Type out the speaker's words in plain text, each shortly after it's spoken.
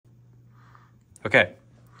Okay,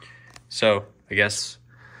 so I guess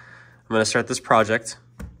I'm gonna start this project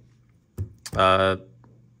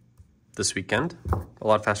this weekend. A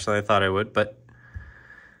lot faster than I thought I would, but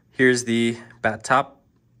here's the bat top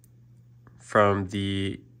from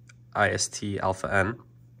the IST Alpha N.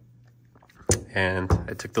 And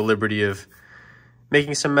I took the liberty of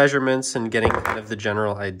making some measurements and getting kind of the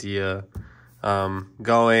general idea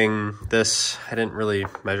going. This, I didn't really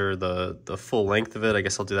measure the full length of it. I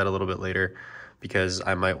guess I'll do that a little bit later because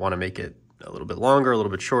I might want to make it a little bit longer, a little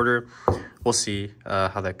bit shorter. We'll see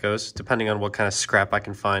how that goes, depending on what kind of scrap I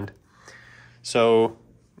can find. So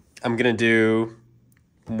I'm going to do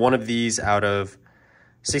one of these out of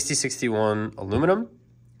 6061 aluminum,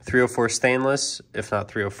 304 stainless. If not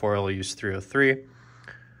 304, I'll use 303.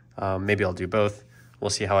 Maybe I'll do both. We'll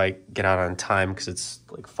see how I get out on time because it's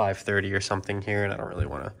like 5:30 or something here, and I don't really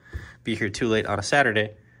want to be here too late on a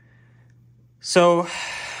Saturday. So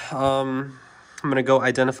I'm going to go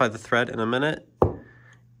identify the thread in a minute,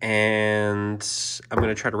 and I'm going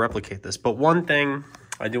to try to replicate this. But one thing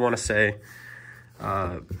I do want to say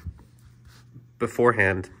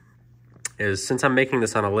beforehand is, since I'm making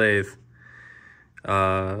this on a lathe,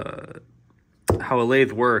 how a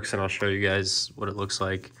lathe works, and I'll show you guys what it looks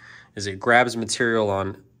like, is it grabs material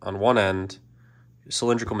on one end,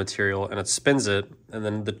 cylindrical material, and it spins it, and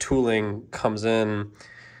then the tooling comes in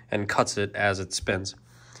and cuts it as it spins.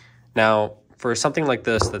 Now, for something like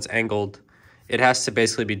this that's angled, it has to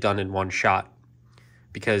basically be done in one shot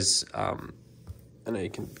because, and you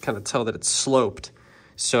can kind of tell that it's sloped.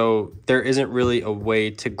 So there isn't really a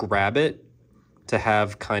way to grab it to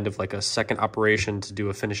have kind of like a second operation to do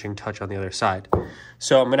a finishing touch on the other side.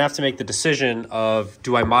 So I'm gonna have to make the decision of,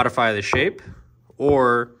 do I modify the shape,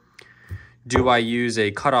 or do I use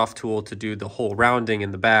a cutoff tool to do the whole rounding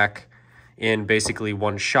in the back in basically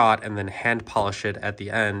one shot and then hand polish it at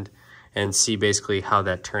the end and see basically how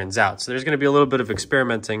that turns out. So there's gonna be a little bit of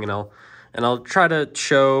experimenting, and I'll try to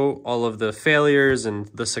show all of the failures and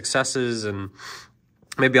the successes, and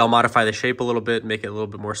maybe I'll modify the shape a little bit, make it a little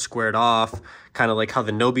bit more squared off, kind of like how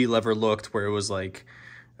the Nobi lever looked, where it was like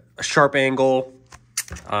a sharp angle,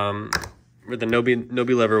 where the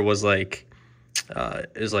Nobi lever was like,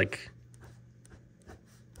 is like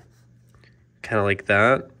kind of like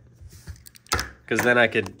that. Because then I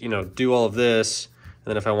could, do all of this,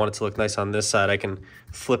 and then if I want it to look nice on this side, I can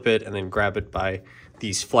flip it and then grab it by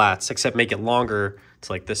these flats, except make it longer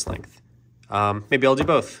to like this length. Maybe I'll do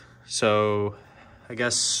both. So I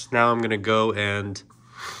guess now I'm gonna go and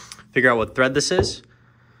figure out what thread this is.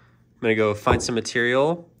 I'm gonna go find some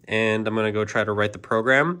material, and I'm gonna go try to write the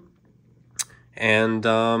program, and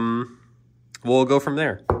we'll go from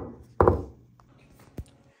there.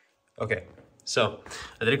 Okay, so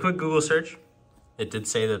I did a quick Google search. It did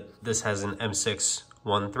say that this has an M6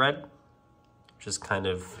 1 thread, which is kind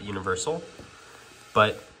of universal.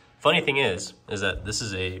 But funny thing is that this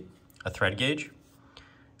is a thread gauge.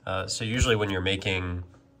 So usually when you're making,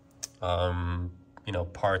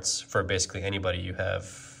 parts for basically anybody, you have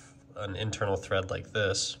an internal thread like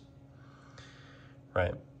this,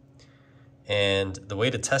 right? And the way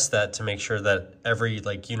to test that, to make sure that every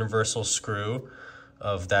like universal screw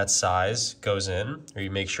of that size goes in, or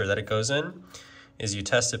you make sure that it goes in, is you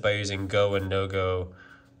test it by using go and no-go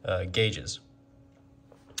gauges,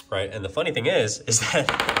 right? And the funny thing is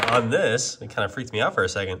that on this, it kind of freaked me out for a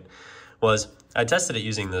second, was I tested it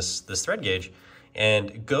using this thread gauge,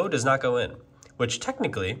 and go does not go in, which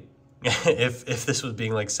technically, if this was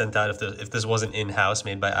being like sent out, if this wasn't in-house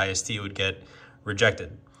made by IST, it would get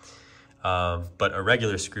rejected. But a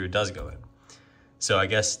regular screw does go in. So I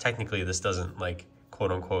guess technically this doesn't, like,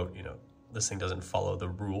 quote unquote, this thing doesn't follow the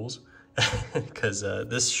rules, because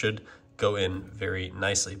this should go in very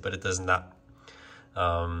nicely, but it does not.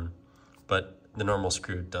 But the normal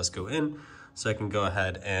screw does go in, so I can go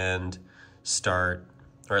ahead and start,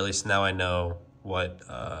 or at least now I know what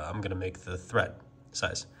I'm gonna make the thread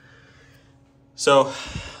size. So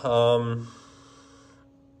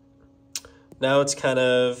now it's kind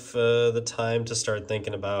of the time to start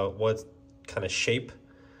thinking about what kind of shape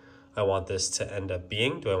I want this to end up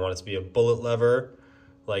being. Do I want it to be a bullet lever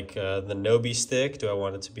like the Nobi stick? Do I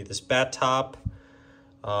want it to be this bat top?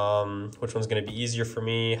 Which one's gonna be easier for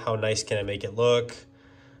me? How nice can I make it look?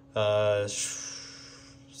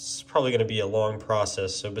 It's probably going to be a long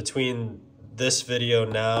process. So between this video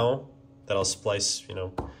now that I'll splice,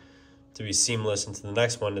 to be seamless, into the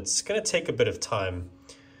next one, it's going to take a bit of time.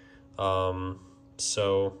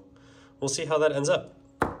 So we'll see how that ends up.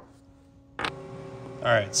 All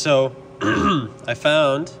right, so I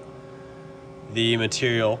found the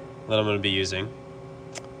material that I'm going to be using.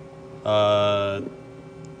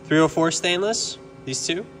 304 stainless, these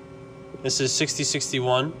two. This is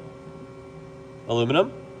 6061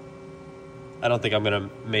 aluminum. I don't think I'm gonna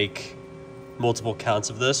make multiple counts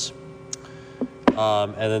of this.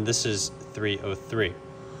 And then this is 303.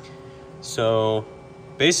 So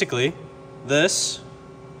basically this,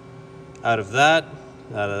 out of that,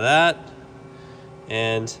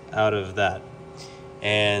 and out of that.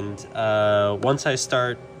 And once I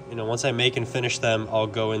start, once I make and finish them, I'll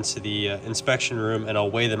go into the inspection room and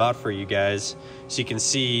I'll weigh them out for you guys so you can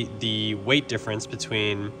see the weight difference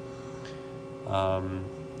between,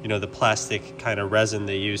 the plastic kind of resin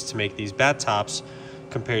they use to make these bat tops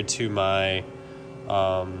compared to my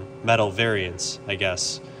metal variants, I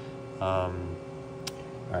guess. All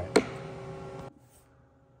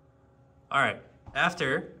right.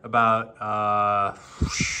 After about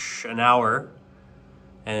an hour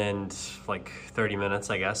and like 30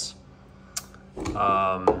 minutes, I guess,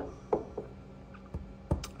 I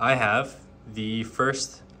have the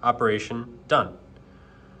first operation done.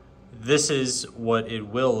 This is what it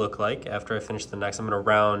will look like after I finish the next. I'm gonna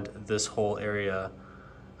round this whole area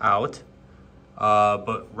out.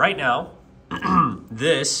 But right now,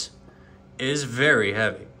 this is very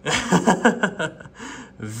heavy.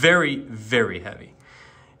 Very, very heavy.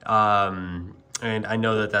 And I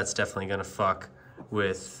know that that's definitely gonna fuck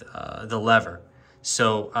with the lever.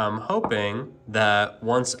 So I'm hoping that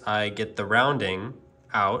once I get the rounding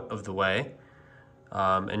out of the way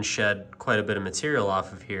and shed quite a bit of material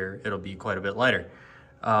off of here, it'll be quite a bit lighter.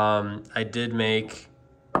 I did make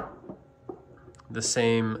the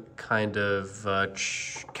same kind of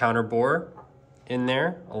counter bore in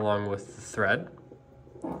there along with the thread.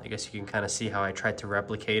 I guess you can kind of see how I tried to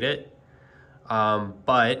replicate it.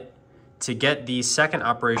 But to get the second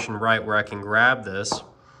operation right where I can grab this,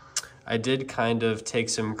 I did kind of take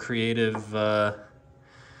some creative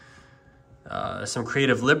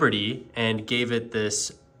liberty and gave it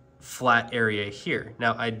this flat area here.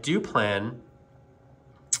 Now I do plan,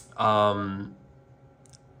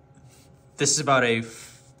 this is about a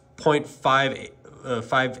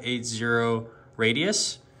 0.580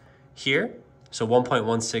 radius here. So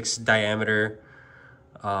 1.16 diameter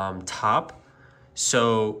top.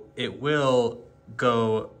 So it will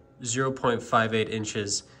go 0.58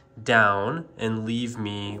 inches down and leave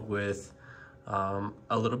me with a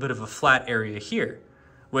little bit of a flat area here,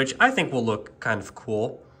 which I think will look kind of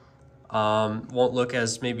cool. Won't look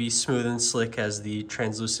as maybe smooth and slick as the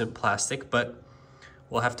translucent plastic, but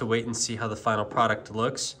we'll have to wait and see how the final product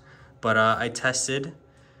looks. But I tested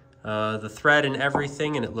the thread and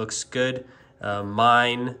everything, and it looks good.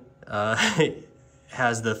 Mine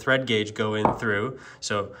has the thread gauge going through,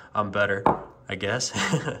 so I'm better, I guess.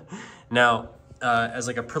 Now, as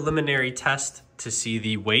like a preliminary test to see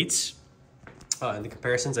the weights and the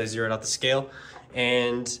comparisons, I zeroed out the scale,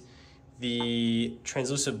 and the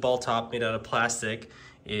translucent ball top made out of plastic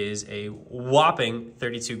is a whopping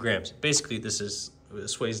 32 grams. Basically, this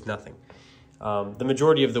weighs nothing. The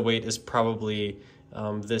majority of the weight is probably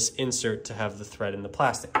this insert to have the thread in the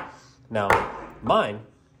plastic. Now, mine,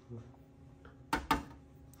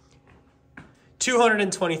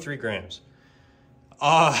 223 grams.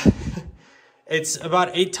 It's about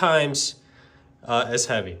 8 times as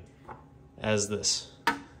heavy as this.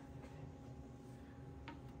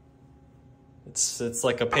 It's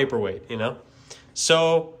like a paperweight,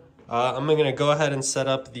 So I'm gonna go ahead and set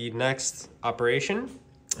up the next operation,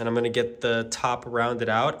 and I'm gonna get the top rounded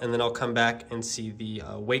out, and then I'll come back and see the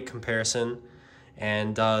weight comparison,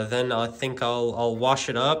 and then I think I'll wash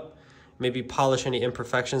it up, maybe polish any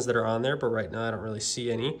imperfections that are on there, but right now I don't really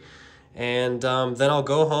see any. And then I'll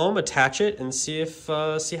go home, attach it, and see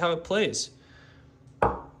how it plays.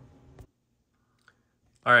 All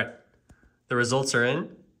right, the results are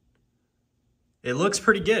in. It looks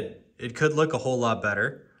pretty good. It could look a whole lot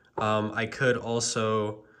better. I could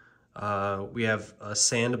also, we have a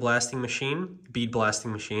sand blasting machine, bead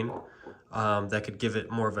blasting machine, that could give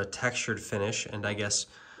it more of a textured finish, and I guess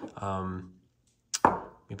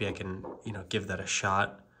maybe I can, give that a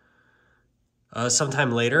shot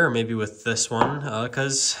sometime later, or maybe with this one,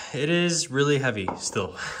 because it is really heavy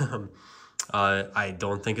still. I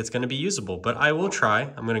don't think it's going to be usable, but I will try.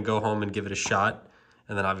 I'm going to go home and give it a shot,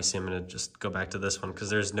 and then obviously I'm going to just go back to this one because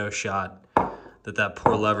there's no shot that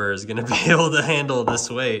poor lever is going to be able to handle this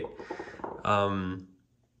weight.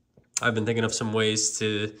 I've been thinking of some ways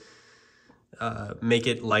to make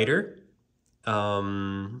it lighter,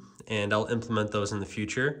 and I'll implement those in the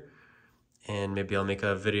future. And maybe I'll make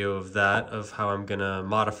a video of that, of how I'm gonna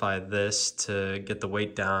modify this to get the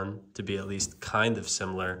weight down to be at least kind of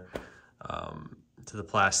similar to the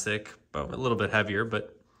plastic, but a little bit heavier,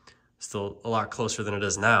 but Still a lot closer than it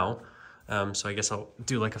is now. So I guess I'll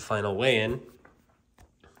do like a final weigh-in.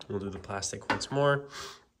 We'll do the plastic once more.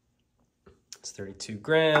 It's 32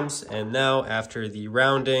 grams. And now after the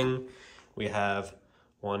rounding, we have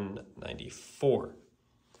 194.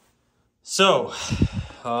 So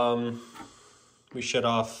we shut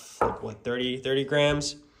off like what, 30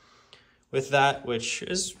 grams with that, which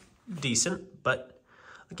is decent. But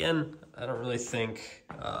again, I don't really think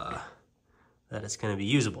that it's going to be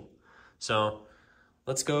usable. So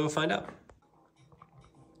let's go find out.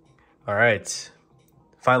 All right,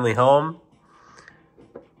 finally home.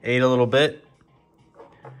 Ate a little bit.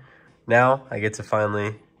 Now I get to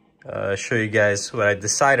finally show you guys what I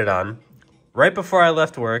decided on. Right before I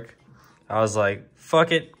left work, I was like,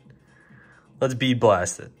 fuck it, let's bead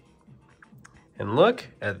blast it. And look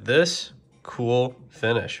at this cool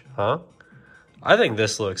finish, huh? I think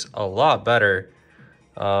this looks a lot better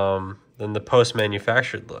than the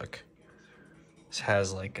post-manufactured look. This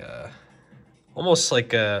has like a, almost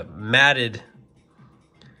like a matted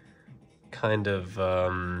kind of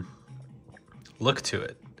look to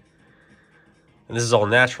it. And this is all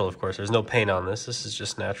natural, of course. There's no paint on this. This is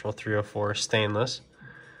just natural 304 stainless.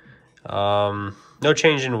 No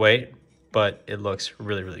change in weight, but it looks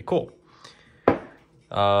really, really cool.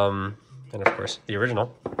 And of course, the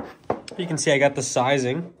original. You can see I got the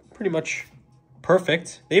sizing pretty much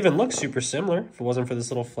perfect. They even look super similar. If it wasn't for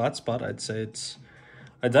this little flat spot, I'd say it's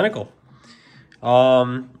identical.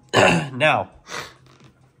 Now,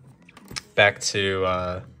 back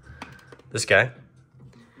to this guy.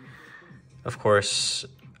 Of course,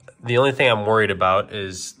 the only thing I'm worried about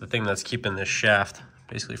is the thing that's keeping this shaft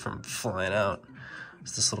basically from flying out.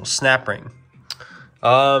 It's this little snap ring.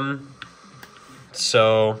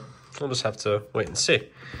 So we'll just have to wait and see.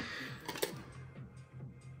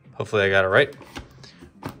 Hopefully I got it right.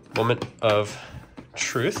 Moment of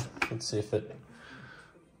truth. Let's see if it,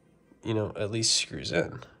 you know, at least screws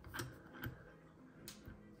in.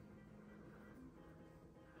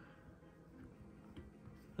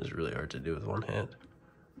 It's really hard to do with one hand.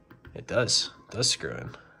 It does screw in.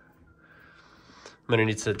 I'm gonna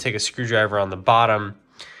need to take a screwdriver on the bottom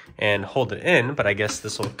and hold it in, but I guess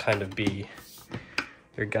this will kind of be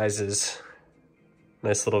your guys's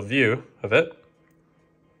nice little view of it.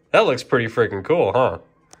 That looks pretty freaking cool, huh?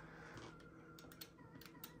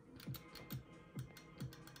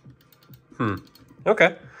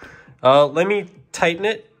 Okay. Let me tighten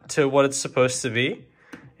it to what it's supposed to be,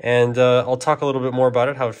 and I'll talk a little bit more about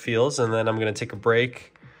it, how it feels, and then I'm gonna take a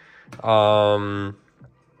break.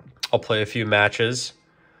 I'll play a few matches,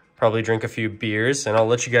 probably drink a few beers, and I'll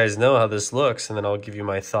let you guys know how this looks, and then I'll give you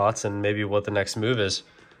my thoughts and maybe what the next move is.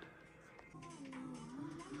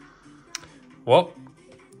 Well,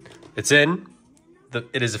 it's in.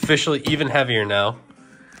 It is officially even heavier now.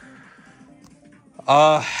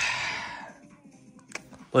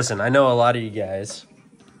 Listen, I know a lot of you guys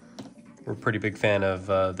were a pretty big fan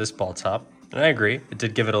of this ball top, and I agree. It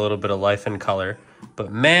did give it a little bit of life and color, but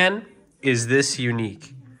man, is this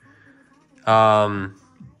unique.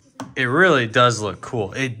 It really does look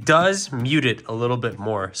cool. It does mute it a little bit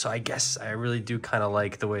more, so I guess I really do kind of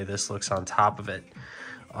like the way this looks on top of it.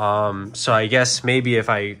 So I guess maybe if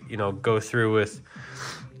I, you know, go through with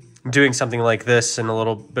doing something like this in a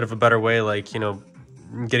little bit of a better way, like, you know,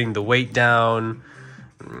 getting the weight down,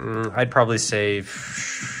 I'd probably say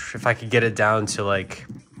if I could get it down to like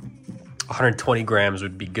 120 grams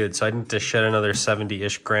would be good. So I need to shed another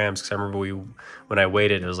 70-ish grams, because I remember when I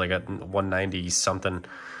weighed it, it was like at 190 something.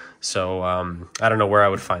 So I don't know where I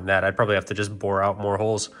would find that. I'd probably have to just bore out more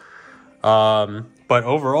holes. But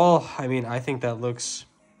overall, I mean, I think that looks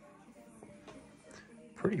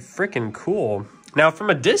pretty freaking cool. Now,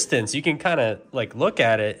 from a distance, you can kind of like look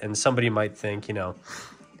at it and somebody might think, you know,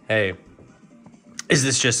 hey, is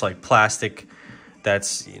this just like plastic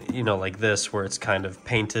that's, you know, like this, where it's kind of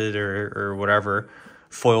painted or whatever,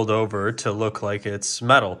 foiled over to look like it's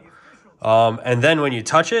metal. And then when you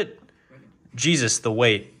touch it, Jesus, the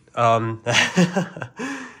weight.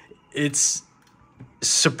 It's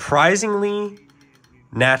surprisingly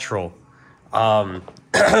natural.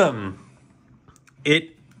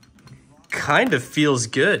 It kind of feels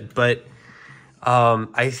good, but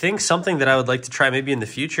I think something that I would like to try maybe in the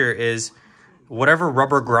future is whatever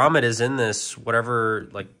rubber grommet is in this, whatever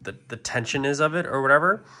like the tension is of it or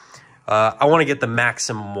whatever, I want to get the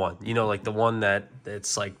maximum one, you know, like the one that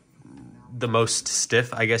it's like the most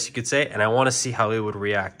stiff, I guess you could say, and I want to see how it would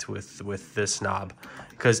react with this knob,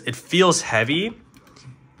 because it feels heavy,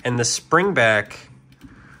 and the spring back,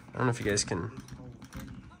 I don't know if you guys can,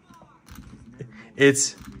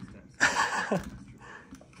 it's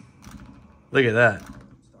look at that.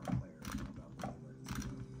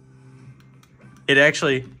 it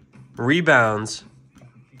actually rebounds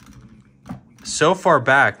so far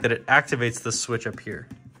back that it activates the switch up here.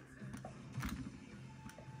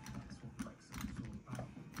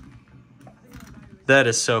 That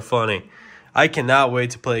is so funny. I cannot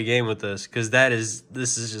wait to play a game with this, because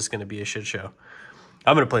this is just going to be a shit show.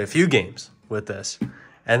 I'm going to play a few games with this,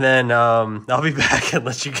 and then I'll be back and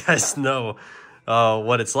let you guys know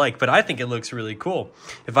what it's like. But I think it looks really cool.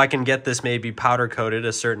 If I can get this maybe powder coated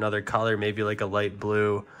a certain other color, maybe like a light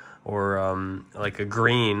blue or like a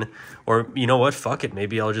green, or you know what, fuck it,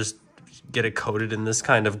 maybe I'll just get it coated in this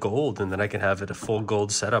kind of gold, and then I can have it a full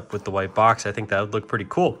gold setup with the white box. I think that would look pretty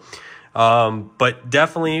cool. But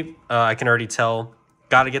definitely, I can already tell,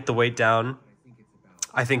 got to get the weight down.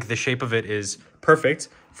 I think the shape of it is perfect.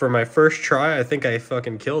 For my first try, I think I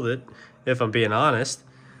fucking killed it, if I'm being honest.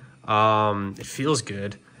 It feels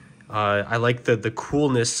good. I like the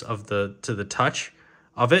coolness of the touch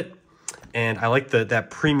of it, and I like that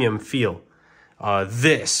premium feel.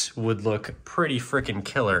 This would look pretty freaking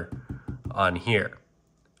killer on here.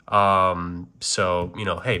 So, you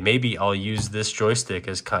know, hey, maybe I'll use this joystick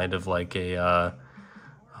as kind of like a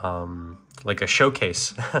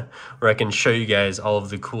showcase where I can show you guys all of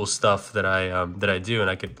the cool stuff that I do, and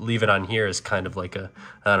I could leave it on here as kind of like a,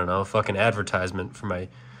 I don't know, fucking advertisement for my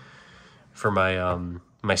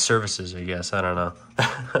services, I guess. I don't know.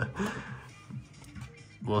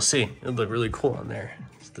 We'll see. It'll look really cool on there.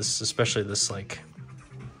 This, especially this like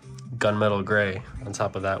gunmetal gray on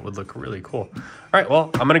top of that, would look really cool. All right,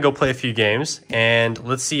 well, I'm gonna go play a few games, and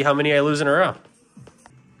let's see how many I lose in a row.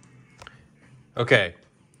 Okay,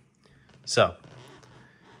 so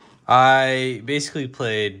I basically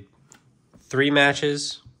played 3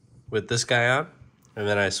 matches with this guy on, and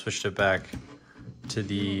then I switched it back to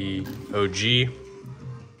the OG.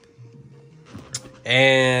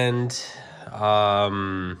 And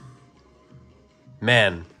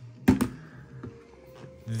man,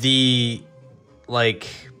 the like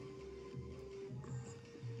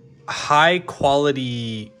high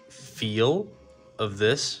quality feel of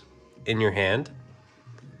this in your hand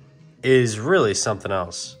is really something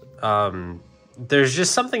else. There's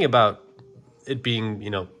just something about it being,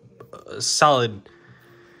 you know, a solid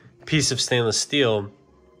piece of stainless steel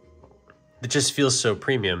that just feels so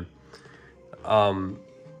premium.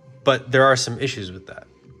 But there are some issues with that.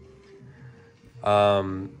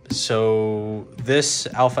 So this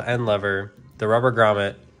Alpha N lever, the rubber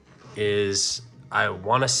grommet, is, I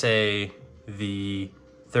want to say, the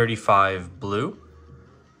 35 blue,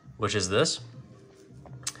 which is this.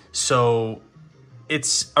 So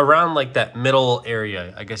it's around like that middle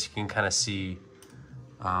area. I guess you can kind of see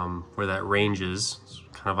where that range is. It's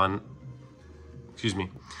kind of on, excuse me,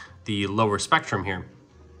 the lower spectrum here.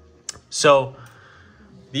 So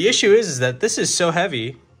the issue is that this is so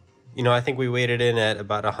heavy. You know, I think we weighed it in at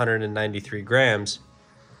about 193 grams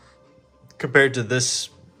compared to this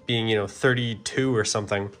being, you know, 32 or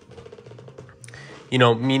something. You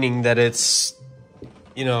know, meaning that it's,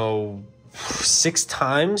 you know, 6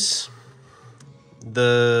 times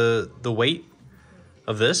the weight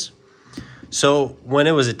of this. So when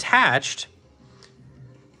it was attached,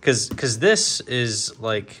 because this is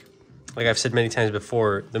like I've said many times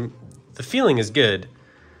before, the feeling is good,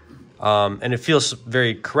 and it feels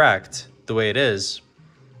very correct the way it is.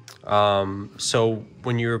 So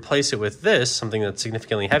when you replace it with this, something that's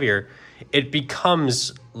significantly heavier, it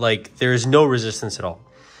becomes like there's no resistance at all.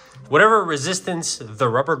 Whatever resistance the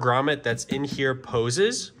rubber grommet that's in here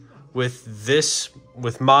poses with this,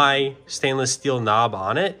 with my stainless steel knob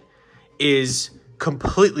on it, is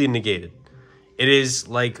completely negated. It is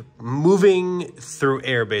like moving through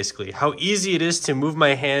air, basically. How easy it is to move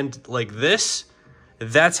my hand like this,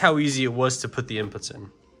 that's how easy it was to put the inputs in.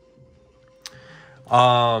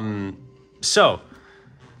 So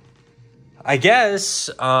I guess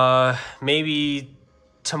maybe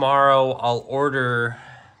tomorrow I'll order,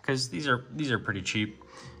 because these are pretty cheap.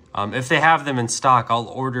 If they have them in stock, I'll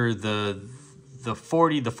order the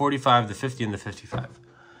 40, the 45, the 50, and the 55.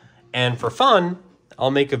 And for fun,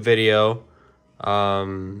 I'll make a video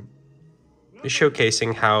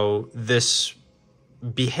showcasing how this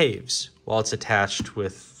behaves while it's attached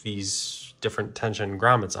with these different tension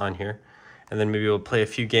grommets on here. And then maybe we'll play a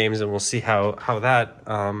few games and we'll see how that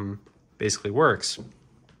basically works.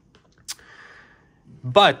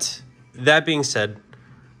 But that being said,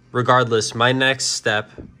 regardless, my next step,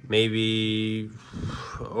 maybe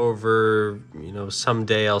over, you know,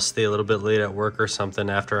 someday I'll stay a little bit late at work or something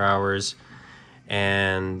after hours,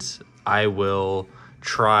 and I will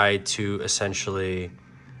try to essentially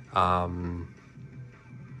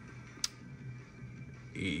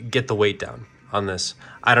get the weight down on this.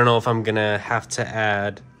 I don't know if I'm gonna have to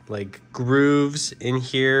add like grooves in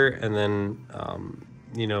here and then,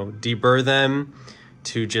 you know, deburr them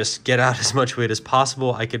to just get out as much weight as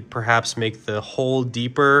possible. I could perhaps make the hole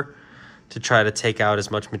deeper to try to take out as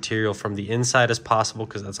much material from the inside as possible,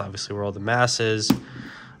 because that's obviously where all the mass is.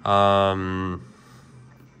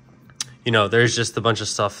 You know, there's just a bunch of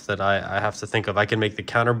stuff that I have to think of. I can make the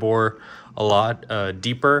counter bore a lot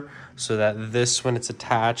deeper so that this, when it's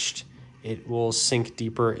attached, it will sink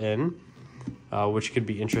deeper in, which could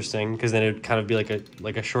be interesting, because then it would kind of be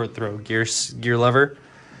like a short throw gear lever,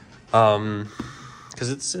 because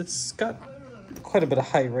it's got quite a bit of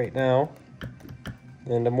height right now,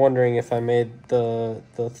 and I'm wondering if I made the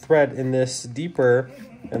thread in this deeper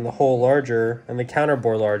and the hole larger and the counter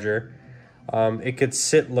bore larger, it could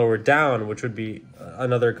sit lower down, which would be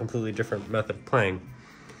another completely different method of playing.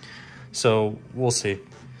 So we'll see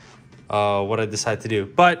what I decide to do.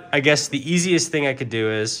 But I guess the easiest thing I could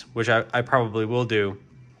do is, which I probably will do,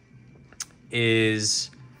 is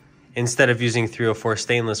instead of using 304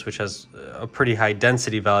 stainless, which has a pretty high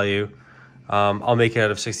density value, I'll make it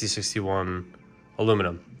out of 6061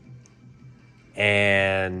 aluminum.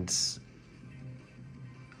 And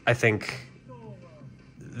I think,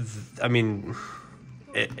 I mean,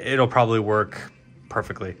 it'll probably work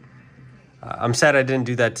perfectly. I'm sad I didn't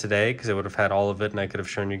do that today, because I would have had all of it and I could have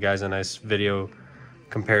shown you guys a nice video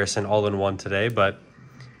comparison all in one today. But,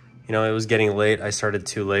 you know, it was getting late. I started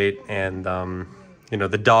too late, and, you know,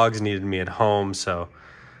 the dogs needed me at home, so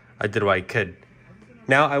I did what I could.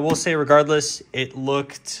 Now, I will say, regardless, it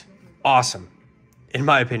looked awesome. In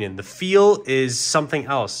my opinion, the feel is something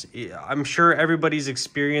else. I'm sure everybody's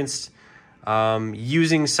experienced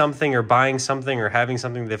using something or buying something or having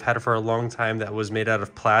something they've had for a long time that was made out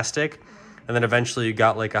of plastic, and then eventually you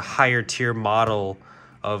got like a higher tier model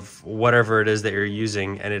of whatever it is that you're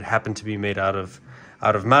using, and it happened to be made out of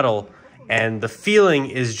metal, and the feeling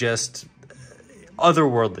is just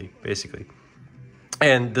otherworldly, basically.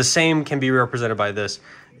 And the same can be represented by this.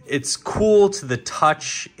 It's cool to the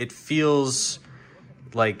touch. It feels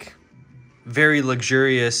like very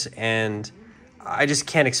luxurious, and I just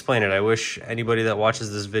can't explain it. I wish anybody that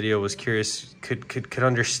watches this video was curious, could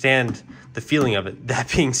understand the feeling of it.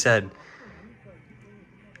 That being said,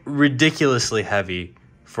 ridiculously heavy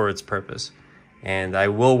for its purpose, and I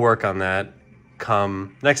will work on that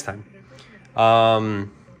come next time.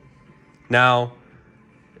 Now,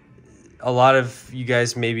 a lot of you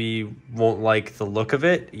guys maybe won't like the look of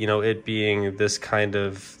it, you know, it being this kind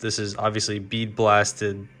of, this is obviously bead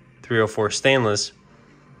blasted 304 stainless.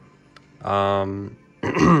 And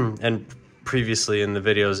previously in the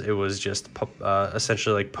videos, it was just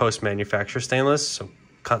essentially like post-manufacture stainless, so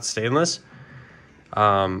cut stainless.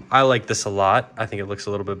 I like this a lot. I think it looks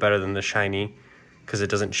a little bit better than the shiny, because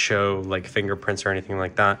it doesn't show like fingerprints or anything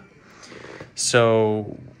like that.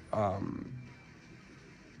 So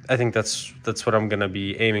I think that's what I'm gonna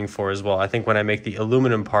be aiming for as well. I think when I make the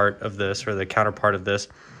aluminum part of this, or the counterpart of this,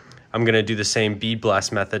 I'm gonna do the same bead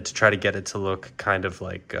blast method to try to get it to look kind of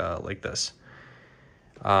like this.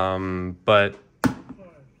 Yeah,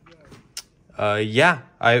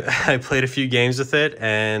 I played a few games with it,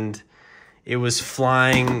 and it was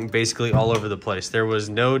flying basically all over the place. There was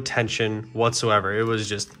no tension whatsoever. It was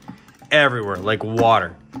just everywhere, like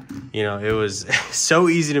water. You know, it was so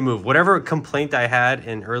easy to move. Whatever complaint I had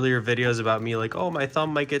in earlier videos about me, like, oh, my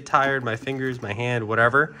thumb might get tired, my fingers, my hand,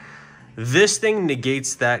 whatever, this thing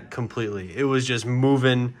negates that completely. It was just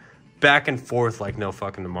moving back and forth like no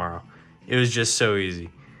fucking tomorrow. It was just so easy,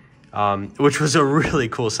 which was a really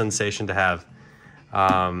cool sensation to have.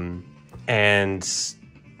 And,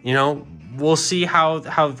 you know, we'll see how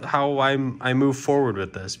I move forward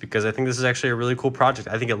with this, because I think this is actually a really cool project.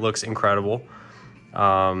 I think it looks incredible.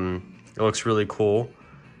 It looks really cool,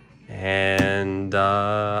 and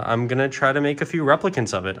I'm gonna try to make a few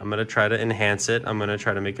replicants of it. I'm gonna try to enhance it. I'm gonna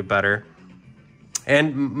try to make it better,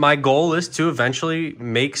 and my goal is to eventually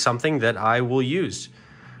make something that I will use,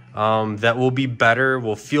 that will be better,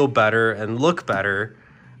 will feel better, and look better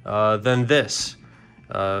than this.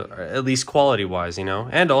 At least quality-wise, you know.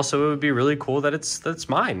 And also, it would be really cool that that's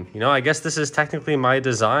mine. You know, I guess this is technically my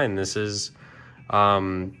design. This is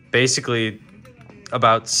basically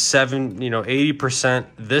about 80%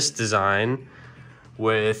 this design,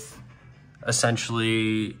 with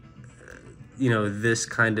essentially, you know, this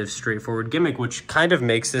kind of straightforward gimmick, which kind of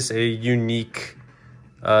makes this a unique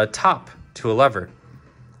top to a lever.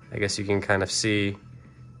 I guess you can kind of see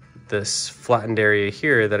this flattened area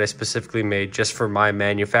here that I specifically made just for my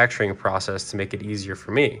manufacturing process to make it easier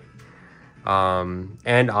for me.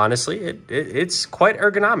 And honestly, it's quite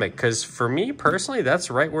ergonomic, because for me personally, that's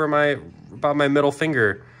right where my about my middle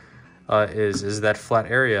finger is that flat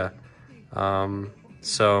area.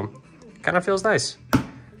 So kind of feels nice.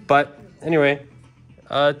 But anyway,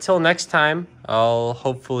 till next time, I'll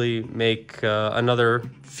hopefully make another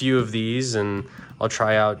few of these, and I'll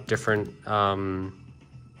try out different kind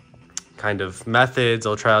of methods.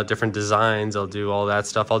 I'll try out different designs. I'll do all that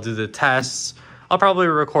stuff. I'll do the tests. I'll probably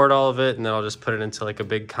record all of it, and then I'll just put it into like a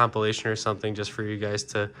big compilation or something just for you guys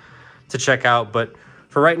to check out. But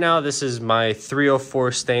for right now, this is my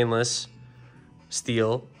 304 stainless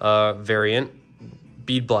steel variant,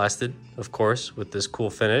 bead blasted, of course, with this cool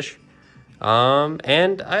finish.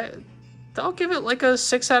 And I'll give it like a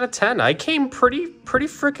 6 out of 10. I came pretty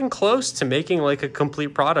freaking close to making like a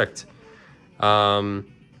complete product. But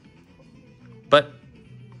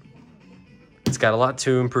it's got a lot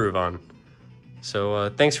to improve on. So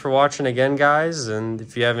thanks for watching again, guys. And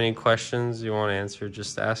if you have any questions you want to answer,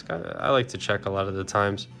 just ask. I like to check a lot of the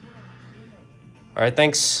times. All right,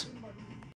 thanks.